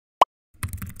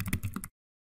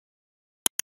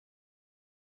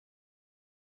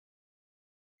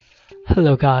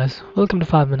Hello guys, welcome to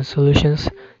 5 Minute Solutions.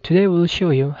 Today we will show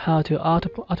you how to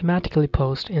automatically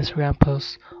post Instagram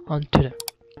posts on Twitter.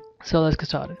 So let's get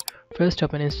started. First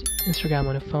open Instagram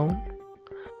on your phone.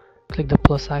 Click the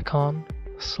plus icon.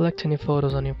 Select any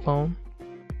photos on your phone.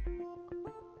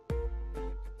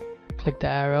 Click the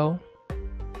arrow.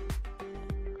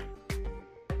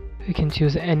 You can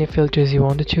choose any filters you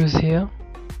want to choose here.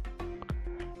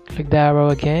 Click the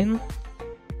arrow again.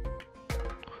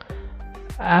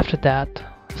 After that,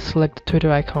 select the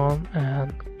Twitter icon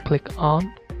and click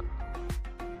on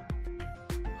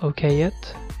OK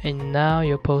it, and now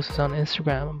your post is on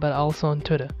Instagram but also on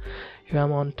Twitter. Here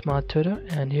I'm on my Twitter,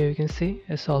 and here you can see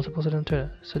it's also posted on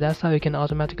Twitter. So that's how you can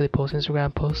automatically post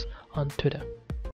Instagram posts on Twitter.